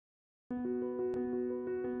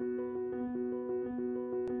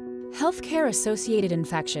Healthcare-associated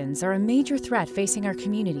infections are a major threat facing our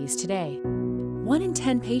communities today. 1 in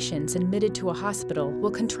 10 patients admitted to a hospital will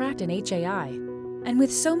contract an HAI. And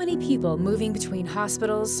with so many people moving between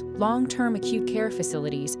hospitals, long-term acute care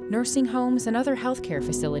facilities, nursing homes, and other healthcare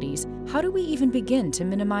facilities, how do we even begin to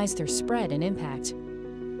minimize their spread and impact?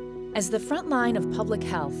 As the front line of public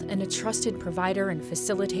health and a trusted provider and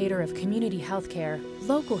facilitator of community healthcare,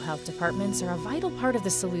 local health departments are a vital part of the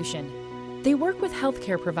solution. They work with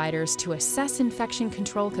healthcare providers to assess infection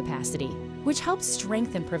control capacity, which helps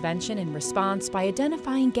strengthen prevention and response by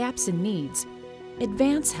identifying gaps and needs,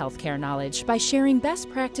 advance healthcare knowledge by sharing best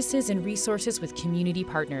practices and resources with community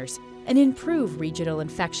partners, and improve regional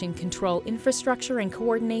infection control infrastructure and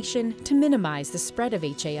coordination to minimize the spread of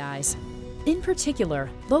HAIs. In particular,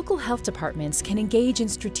 local health departments can engage in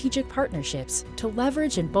strategic partnerships to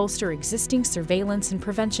leverage and bolster existing surveillance and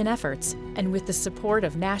prevention efforts. And with the support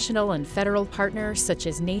of national and federal partners such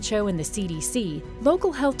as NACCHO and the CDC,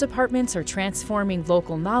 local health departments are transforming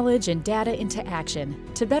local knowledge and data into action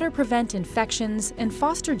to better prevent infections and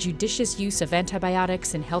foster judicious use of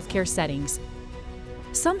antibiotics in healthcare settings.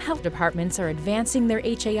 Some health departments are advancing their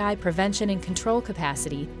HAI prevention and control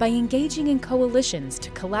capacity by engaging in coalitions to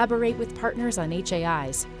collaborate with partners on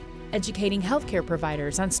HAIs, educating healthcare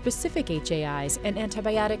providers on specific HAIs and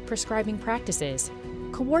antibiotic prescribing practices,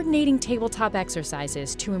 coordinating tabletop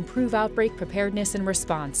exercises to improve outbreak preparedness and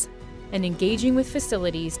response, and engaging with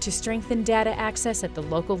facilities to strengthen data access at the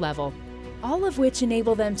local level, all of which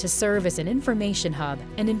enable them to serve as an information hub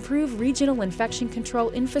and improve regional infection control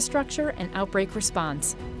infrastructure and outbreak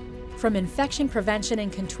response. From infection prevention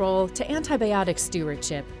and control to antibiotic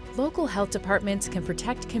stewardship, local health departments can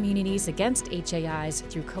protect communities against HAIs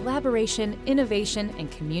through collaboration, innovation, and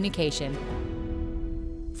communication.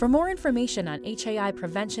 For more information on HAI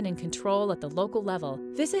prevention and control at the local level,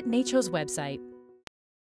 visit NACCHO's website.